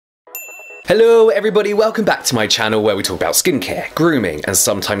Hello everybody, welcome back to my channel where we talk about skincare, grooming, and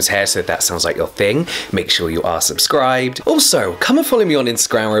sometimes hair, so if that sounds like your thing, make sure you are subscribed. Also, come and follow me on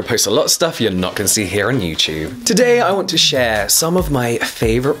Instagram where I post a lot of stuff you're not going to see here on YouTube. Today I want to share some of my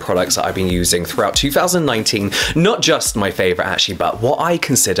favourite products that I've been using throughout 2019, not just my favourite actually, but what I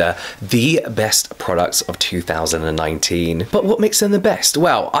consider the best products of 2019. But what makes them the best?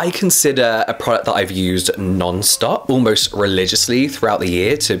 Well, I consider a product that I've used non-stop, almost religiously throughout the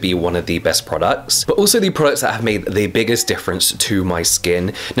year to be one of the best products, but also the products that have made the biggest difference to my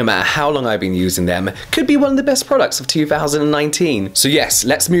skin. No matter how long I've been using them, could be one of the best products of 2019. So yes,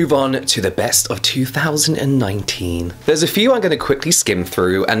 let's move on to the best of 2019. There's a few I'm going to quickly skim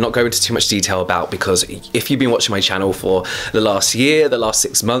through and not go into too much detail about, because if you've been watching my channel for the last year, the last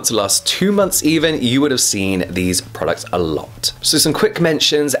 6 months, the last 2 months even, you would have seen these products a lot. So some quick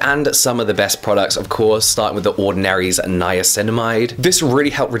mentions and some of the best products, of course, starting with the Ordinary's Niacinamide. This really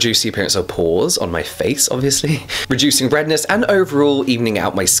helped reduce the appearance of pores on my face, obviously, reducing redness and overall evening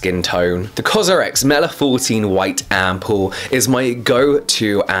out my skin tone. The COSRX MELA 14 White Ampoule is my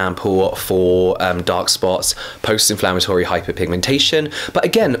go-to ampoule for dark spots, post-inflammatory hyperpigmentation, but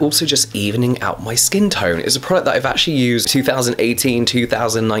again, also just evening out my skin tone. It's a product that I've actually used 2018,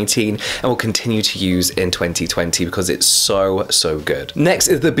 2019, and will continue to use in 2020 because it's so good. Next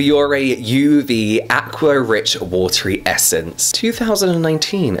is the Biore UV Aqua Rich Watery Essence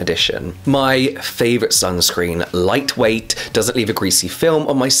 2019 edition. My favorite sunscreen, lightweight, doesn't leave a greasy film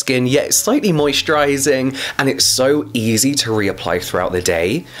on my skin, yet it's slightly moisturizing, and it's so easy to reapply throughout the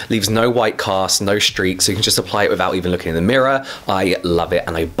day. Leaves no white cast, no streaks, so you can just apply it without even looking in the mirror. I love it,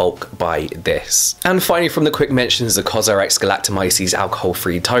 and I bulk buy this. And finally, from the quick mentions, the COSRX Galactomyces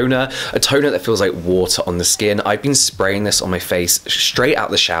alcohol-free toner, a toner that feels like water on the skin. I've been spraying this on my face straight out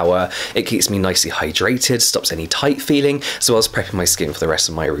the shower. It keeps me nicely hydrated, stops any tight feeling, as well as prepping my skin for the rest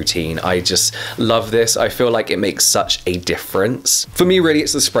of my routine. I just love this. I feel like it makes such a difference. For me, really,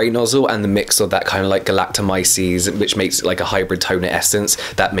 it's the spray nozzle and the mix of that kind of like Galactomyces, which makes it like a hybrid toner essence,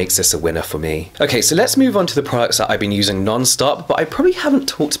 that makes this a winner for me. Okay, so let's move on to the products that I've been using non-stop, but I probably haven't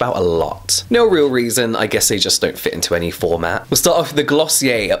talked about a lot. No real reason, I guess they just don't fit into any format. We'll start off with the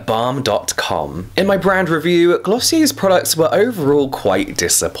Glossier Balm.com. In my brand review, Glossier's products were overall quite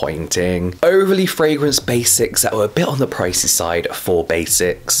disappointing. Overly fragrance basics that were a bit on the pricey side for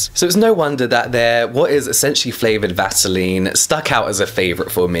basics. So it's no wonder that their what is essentially flavored Vaseline stuck out as a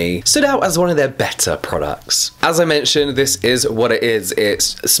favorite for me, stood out as one of their better products. As I mentioned, this is what it is.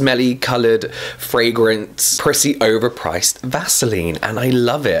 It's smelly, colored, fragrance, pretty overpriced Vaseline, and I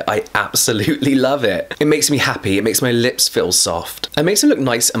love it. I absolutely love it. It makes me happy. It makes my lips feel soft. It makes them look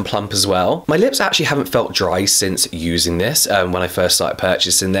nice and plump as well. My lips actually haven't felt dry since using this. When I first started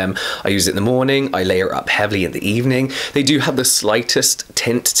purchasing them, I use it in the morning, I layer it up heavily in the evening. They do have the slightest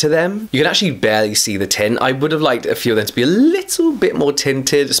tint to them. You can actually barely see the tint. I would have liked a few of them to be a little bit more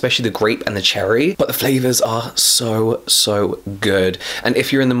tinted, especially the grape and the cherry, but the flavors are so good. And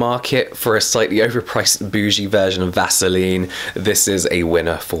if you're in the market for a slightly overpriced bougie version of Vaseline, this is a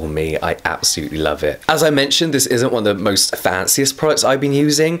winner for me. I absolutely love it. As I mentioned, this isn't one of the most fanciest products I've been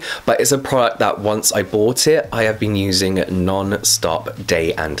using, but it's a product that once I bought it, I have been using non-stop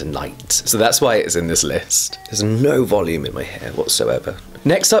day and night. So that's why it's in this list. There's no volume in my hair whatsoever.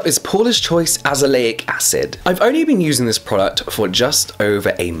 Next up is Paula's Choice Azelaic Acid. I've only been using this product for just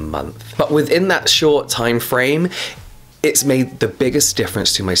over a month, but within that short time frame, it's made the biggest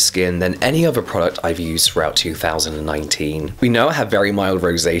difference to my skin than any other product I've used throughout 2019. We know I have very mild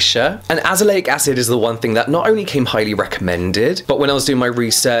rosacea, and azelaic acid is the one thing that not only came highly recommended, but when I was doing my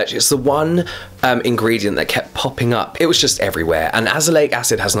research, it's the one ingredient that kept popping up. It was just everywhere, and azelaic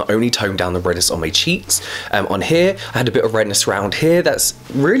acid has not only toned down the redness on my cheeks, on here, I had a bit of redness around here that's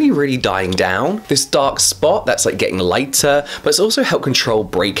really dying down. This dark spot that's like getting lighter, but it's also helped control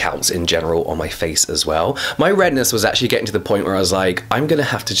breakouts in general on my face as well. My redness was actually getting to the point where I was like, I'm gonna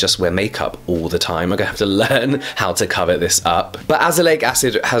have to just wear makeup all the time. I'm gonna have to learn how to cover this up. But azelaic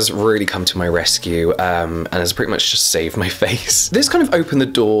acid has really come to my rescue and has pretty much just saved my face. This kind of opened the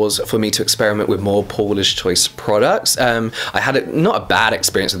doors for me to experiment with more Paula's Choice products. I had not a bad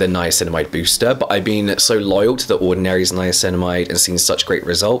experience with the niacinamide booster, but I've been so loyal to the Ordinary's Niacinamide and seen such great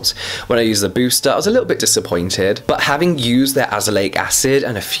results. When I used the booster, I was a little bit disappointed, but having used their azelaic acid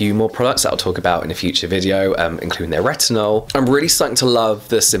and a few more products that I'll talk about in a future video, including their retinol retinol. I'm really starting to love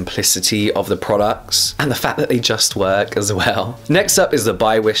the simplicity of the products and the fact that they just work as well. Next up is the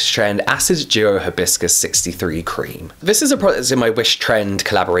by Wishtrend Acid Duo Hibiscus 63 Cream. This is a product that's in my Wishtrend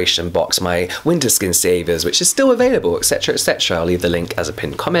collaboration box, my Winter Skin Savers, which is still available, etc, etc. I'll leave the link as a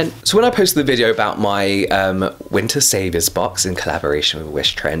pinned comment. So when I posted the video about my Winter Savers box in collaboration with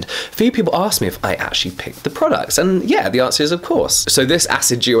Wishtrend, a few people asked me if I actually picked the products, and yeah, the answer is of course. So this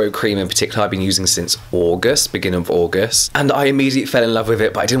Acid Duo Cream in particular I've been using since August, beginning of August, and I immediately fell in love with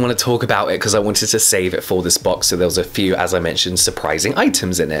it, but I didn't want to talk about it because I wanted to save it for this box, so there was a few, as I mentioned, surprising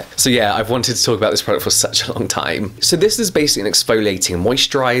items in it. So yeah, I've wanted to talk about this product for such a long time. So this is basically an exfoliating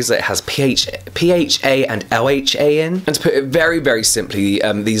moisturizer. It has PHA and LHA in, and to put it very, very simply,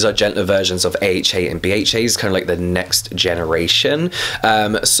 these are gentler versions of AHA and BHAs, kind of like the next generation.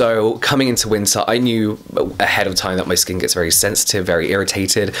 So coming into winter, I knew ahead of time that my skin gets very sensitive, very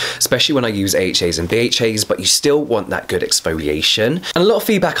irritated, especially when I use AHAs and BHAs, but you still want that good exfoliation. And a lot of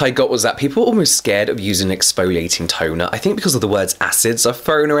feedback I got was that people were almost scared of using an exfoliating toner. I think because of the words acids are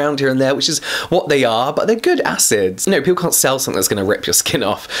thrown around here and there, which is what they are, but they're good acids. You know, people can't sell something that's going to rip your skin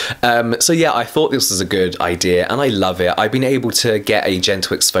off. So yeah, I thought this was a good idea, and I love it. I've been able to get a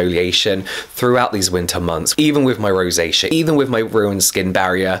gentle exfoliation throughout these winter months, even with my rosacea, even with my ruined skin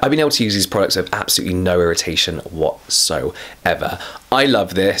barrier. I've been able to use these products with absolutely no irritation whatsoever. I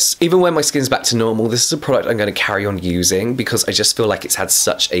love this. Even when my skin's back to normal, this is a product I'm going to carry on using because I just feel like it's had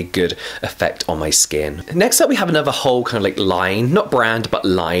such a good effect on my skin. Next up, we have another whole kind of like line, not brand, but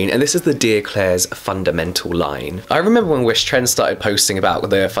line, and this is the Dear Klairs Fundamental line. I remember when Wishtrend started posting about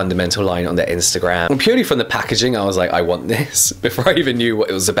the Fundamental line on their Instagram, and purely from the packaging, I was like, I want this, before I even knew what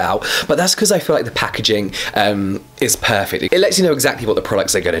it was about. But that's because I feel like the packaging is perfect. It lets you know exactly what the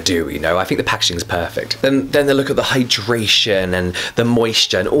products are going to do, you know? I think the packaging is perfect. Then they look at the hydration and the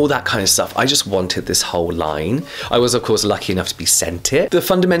moisture and all that kind of stuff. I just wanted this whole line. I was of course lucky enough to be sent it. The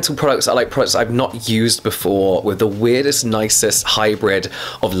Fundamental products are like products I've not used before, with the weirdest, nicest hybrid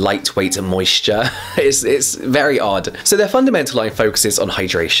of lightweight and moisture. It's very odd. So their Fundamental line focuses on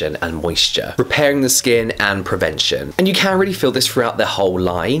hydration and moisture, repairing the skin and prevention. And you can really feel this throughout their whole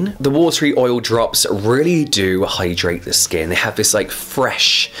line. The watery oil drops really do hydrate the skin. They have this like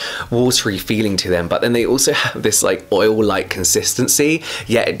fresh, watery feeling to them, but then they also have this like oil-like consistency,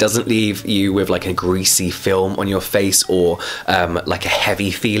 yet it doesn't leave you with like a greasy film on your face or like a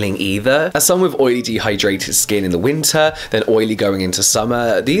heavy feeling either. As someone with oily, dehydrated skin in the winter, then oily going into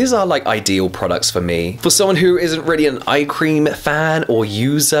summer, these are like ideal products for me. For someone who isn't really an eye cream fan or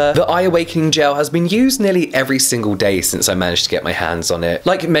user, the Eye Awakening Gel has been used nearly every single day since I managed to get my hands on it.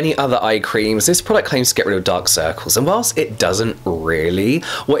 Like many other eye creams, this product claims to get rid of dark circles, and whilst it doesn't really,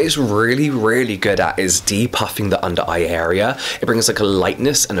 what it's really good at is depuffing the under eye area. It brings like a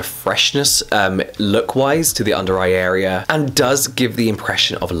lightness and a freshness look-wise to the under eye area, and does give the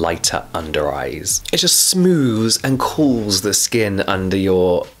impression of lighter under eyes. It just smooths and cools the skin under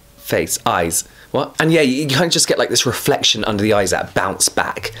your eyes. What? And yeah, you kind of just get like this reflection under the eyes that bounce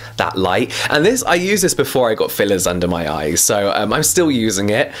back that light. And this, I used this before I got fillers under my eyes, so I'm still using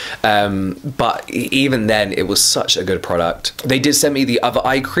it. But even then, it was such a good product. They did send me the other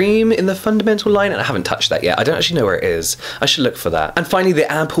eye cream in the Fundamental line, and I haven't touched that yet. I don't actually know where it is. I should look for that. And finally,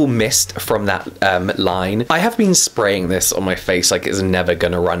 the Ampoule Mist from that line. I have been spraying this on my face like it's never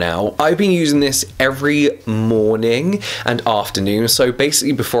gonna run out. I've been using this every morning and afternoon. So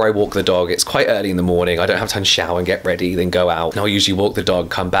basically, before I walk the dog, it's quite early in the morning. I don't have time to shower and get ready, then go out. And I'll usually walk the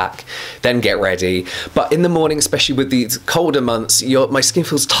dog, come back, then get ready. But in the morning, especially with these colder months, my skin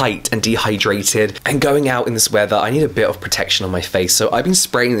feels tight and dehydrated. And going out in this weather, I need a bit of protection on my face. So I've been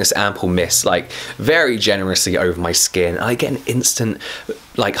spraying this Ampoule Mist like very generously over my skin. I get an instant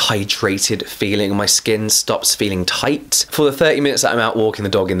like hydrated feeling. My skin stops feeling tight. For the 30 minutes that I'm out walking the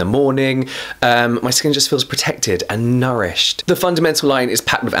dog in the morning, my skin just feels protected and nourished. The Fundamental line is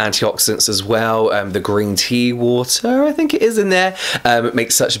packed with antioxidants as well. The green tea water, I think it is in there. It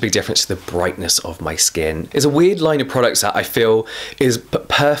makes such a big difference to the brightness of my skin. It's a weird line of products that I feel is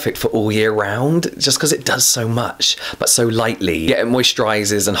perfect for all year round, just because it does so much, but so lightly. Yet it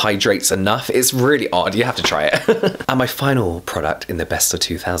moisturizes and hydrates enough. It's really odd. You have to try it. And my final product in the best of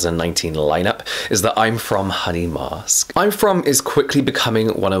 2019 lineup is the I'm From Honey Mask. I'm From is quickly becoming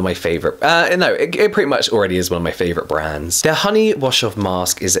one of my favorite, no, it pretty much already is one of my favorite brands. Their Honey Wash Off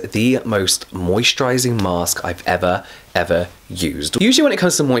Mask is the most moisturizing mask I've ever used. Usually when it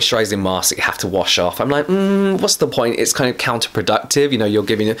comes to moisturizing masks, you have to wash off. I'm like, what's the point? It's kind of counterproductive. You know, you're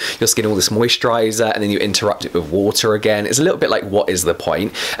giving your skin all this moisturizer and then you interrupt it with water again. It's a little bit like, what is the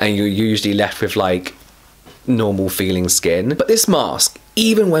point? And you're usually left with like normal feeling skin. But this mask,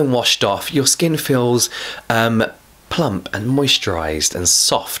 even when washed off, your skin feels plump and moisturized and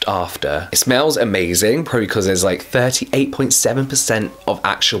soft after. It smells amazing, probably because there's like 38.7% of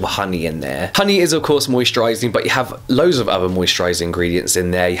actual honey in there. Honey is of course moisturizing, but you have loads of other moisturizing ingredients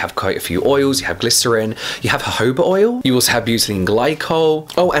in there. You have quite a few oils, you have glycerin, you have jojoba oil, you also have butylene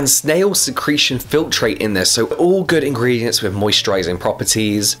glycol, oh, and snail secretion filtrate in there. So all good ingredients with moisturizing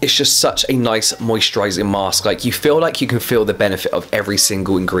properties. It's just such a nice moisturizing mask. Like, you feel like you can feel the benefit of every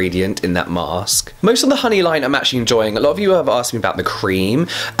single ingredient in that mask. Most of the honey line I'm actually enjoying. A lot of you have asked me about the cream.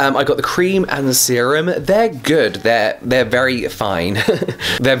 I got the cream and the serum. They're good. They're very fine.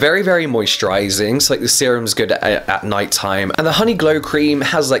 They're very, very moisturizing. So like the serum's good at night time, and the honey glow cream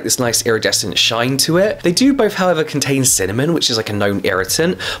has like this nice iridescent shine to it. They do both, however, contain cinnamon, which is like a known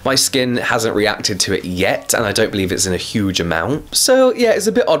irritant. My skin hasn't reacted to it yet, and I don't believe it's in a huge amount. So yeah, it's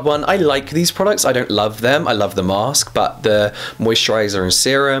a bit odd one. I like these products. I don't love them. I love the mask, but the moisturizer and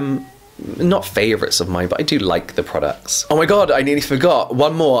serum, not favorites of mine, but I do like the products. Oh my god, I nearly forgot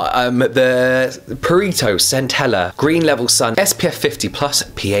one more. The Purito Centella Green Level Sun SPF 50 Plus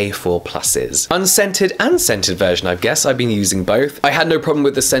PA4 Pluses. Unscented and scented version, I guess. I've been using both. I had no problem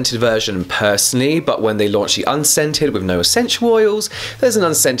with the scented version personally, but when they launched the unscented with no essential oils, there's an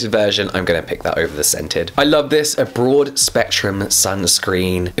unscented version. I'm gonna pick that over the scented. I love this, a broad spectrum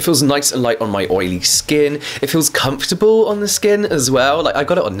sunscreen. It feels nice and light on my oily skin. It feels comfortable on the skin as well. Like, I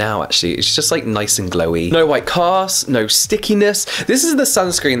got it on now actually. It's just like nice and glowy. No white cast, no stickiness. This is the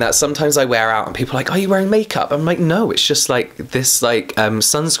sunscreen that sometimes I wear out and people are like, are you wearing makeup? I'm like, no, it's just like this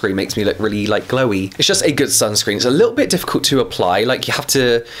sunscreen makes me look really like glowy. It's just a good sunscreen. It's a little bit difficult to apply. Like, you have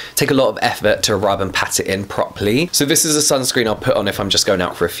to take a lot of effort to rub and pat it in properly. So this is a sunscreen I'll put on if I'm just going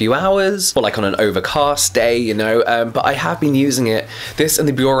out for a few hours or like on an overcast day, you know, but I have been using it. This and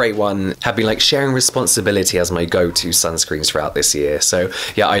the Biore one have been like sharing responsibility as my go-to sunscreens throughout this year. So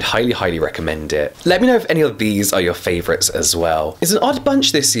yeah, I'd highly recommend it. Let me know if any of these are your favorites as well. It's an odd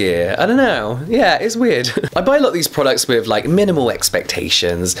bunch this year. I don't know. Yeah, it's weird. I buy a lot of these products with like minimal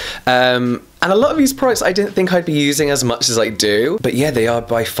expectations. And a lot of these products I didn't think I'd be using as much as I do. But yeah, they are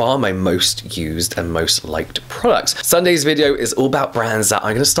by far my most used and most liked products. Sunday's video is all about brands that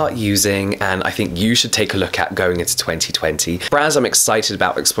I'm going to start using and I think you should take a look at going into 2020. Brands I'm excited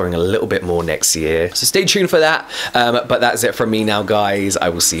about exploring a little bit more next year. So stay tuned for that. But that's it from me now, guys. I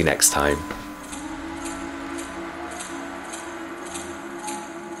will see you next time.